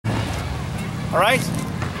All right?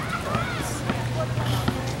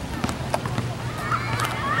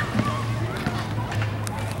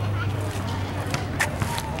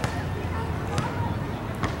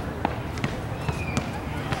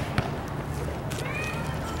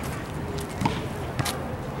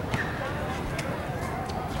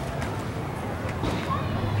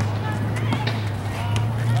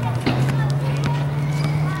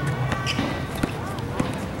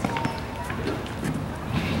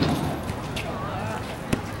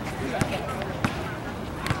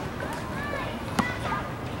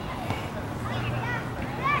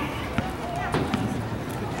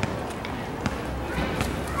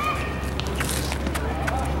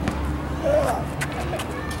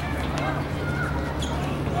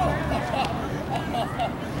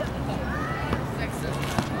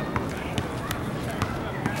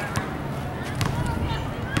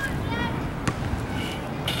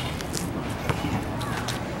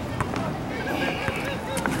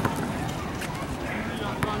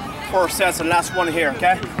 Four sets, the last one here,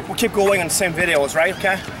 okay? We'll keep going on the same videos, right,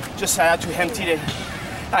 okay? Just I had to empty the,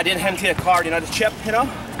 I didn't empty the card, you know, the chip, you know?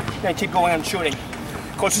 Then keep going on shooting.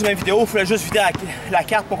 Continue la même vidéo, il fallait juste vider la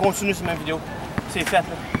carte pour continuer sur la même vidéo. C'est fait,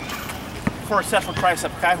 là. Four sets for tricep,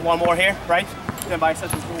 okay? One more here, right? Then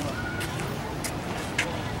biceps is over.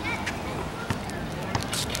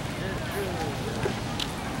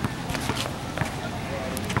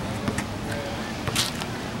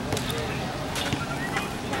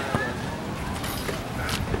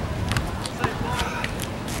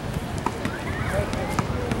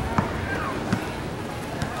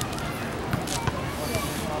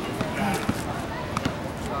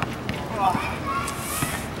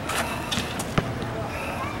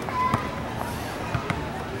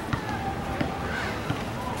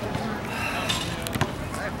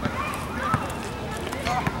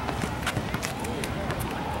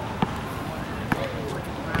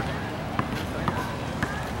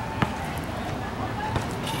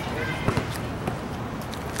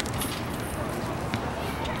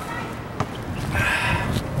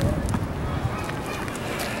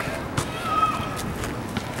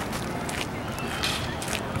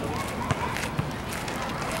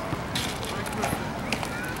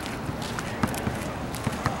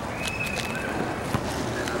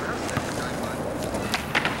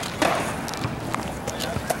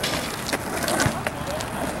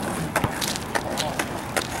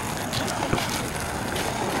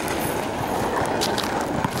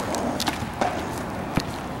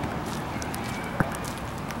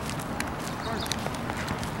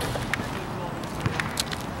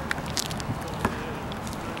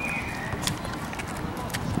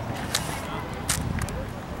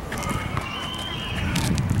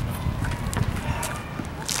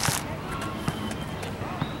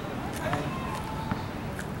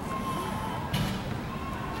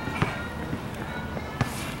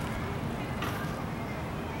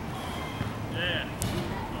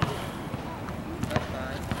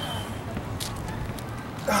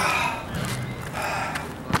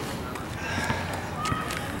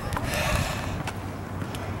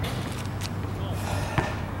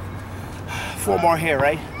 Four more here,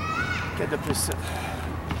 right? Get the bicep.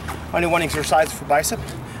 Only one exercise for bicep.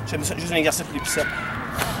 Juste un exercice pour les biceps.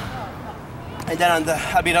 And then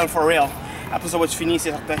I'll be done for real. Après ça va être fini,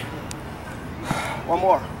 c'est certain. One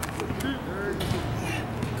more.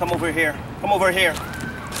 Come over here. Come over here.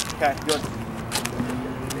 Okay, good.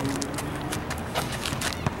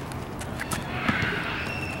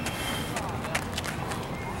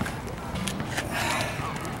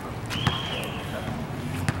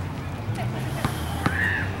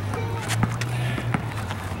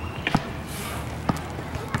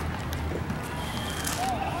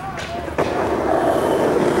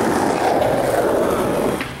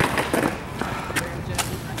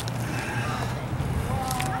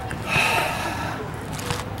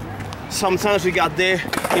 Sometimes we got there,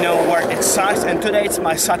 you know, where it sucks, and today it's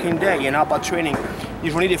my sucking day, you know, about training.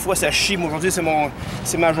 Les journées, des fois, ça chie, mais aujourd'hui,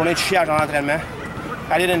 c'est ma journée de chiage en entraînement.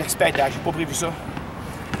 I didn't expect that, j'ai pas prévu ça.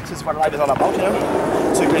 This is what life is all about, you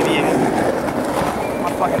know? C'est que la vie est...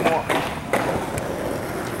 Not fucking more.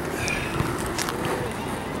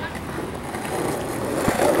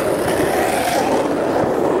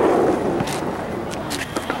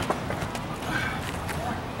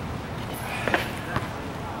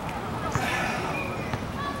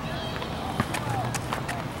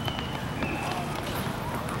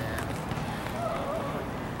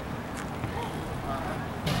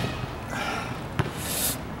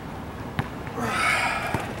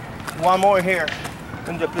 One more here,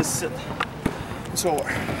 and just sit. It's over.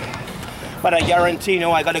 But I guarantee, you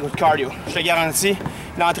know, I got a good cardio. Je te garantis,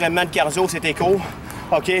 l'entraînement de cardio, c'était cool.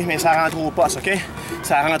 Okay, mais ça rentre au poste, okay?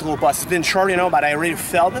 Ça rentre au poste. It's been short, you know, but I really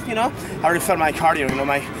felt it, you know? I really felt my cardio, you know,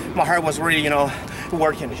 my heart was really, you know,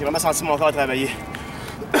 working. J'ai vraiment senti mon corps travailler.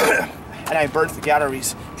 And I burned the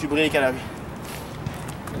calories. J'ai brûlé les calories.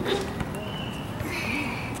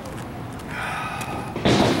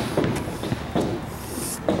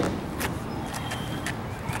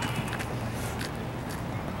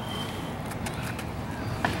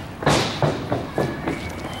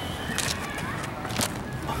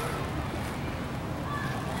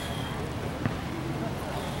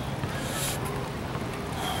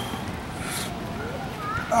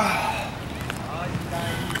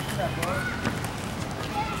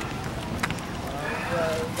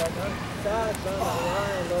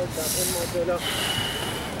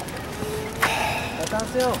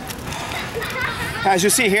 As you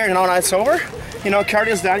see here, you know, now it's over. You know,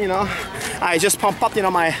 cardio's done. You know, I just pump up, you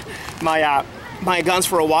know, my guns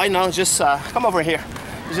for a while. You know, just come over here,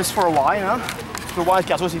 just for a while. You know, for a while,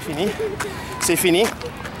 cardio c'est fini. C'est fini.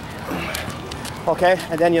 Okay,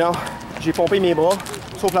 and then you know, j'ai pompé mes bras,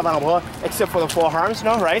 sauf l'avant-bras, except for the forearms. You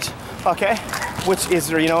know, right? Okay, which is,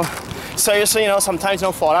 you know, seriously, you know, sometimes you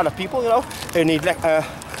know, for a lot of people, you know, they need a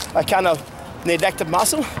kind of neglected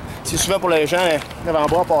muscle. C'est souvent pour les gens,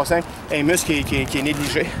 l'avant-bras passant, un muscle qui est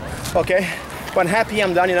négligé. Okay, but I'm happy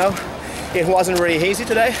I'm done, you know. It wasn't really hazy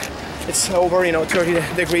today. It's over, you know,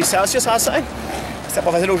 30 degrees Celsius outside. C'était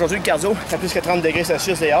pas facile aujourd'hui le cardio, il y a plus que 30 degrés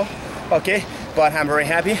Celsius dehors. Okay, but I'm very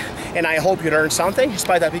happy and I hope you learned something.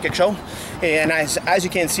 J'espère que t'as appris quelque chose. And as you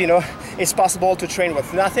can see, you know, it's possible to train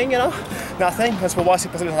with nothing, you know, nothing. Parce que pour moi, c'est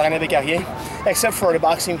possible de s'entraîner avec rien, except for the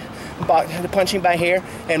boxing, the punching bag here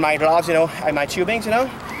and my gloves, you know, and my tubings,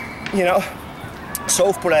 you know,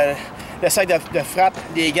 sauf pour le sac de frappe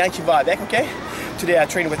des gants qui va avec, ok? Today I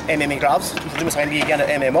train with MMA gloves. Aujourd'hui, je me suis des gants de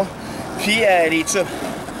MMA. Puis les tubes,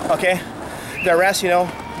 ok? The rest, you know,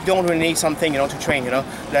 don't really need something, you know, to train, you know.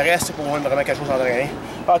 Le reste, c'est pour moi vraiment quelque chose à entraîner.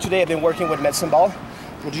 Today I've been working with medicine ball.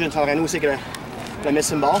 Aujourd'hui, je vais m'entraîner aussi avec le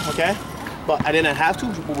medicine ball, ok? But I didn't have to,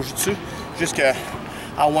 je suis pas obligé dessus. Juste que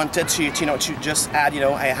I wanted to, you know, to just add, you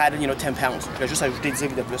know, I had, you know, 10 pounds. Je vais juste ajouter 10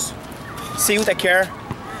 livres de plus. See you, take care.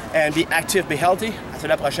 And be active, be healthy. À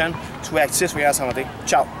la prochaine. Soyez actifs, soyez en santé.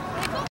 Ciao!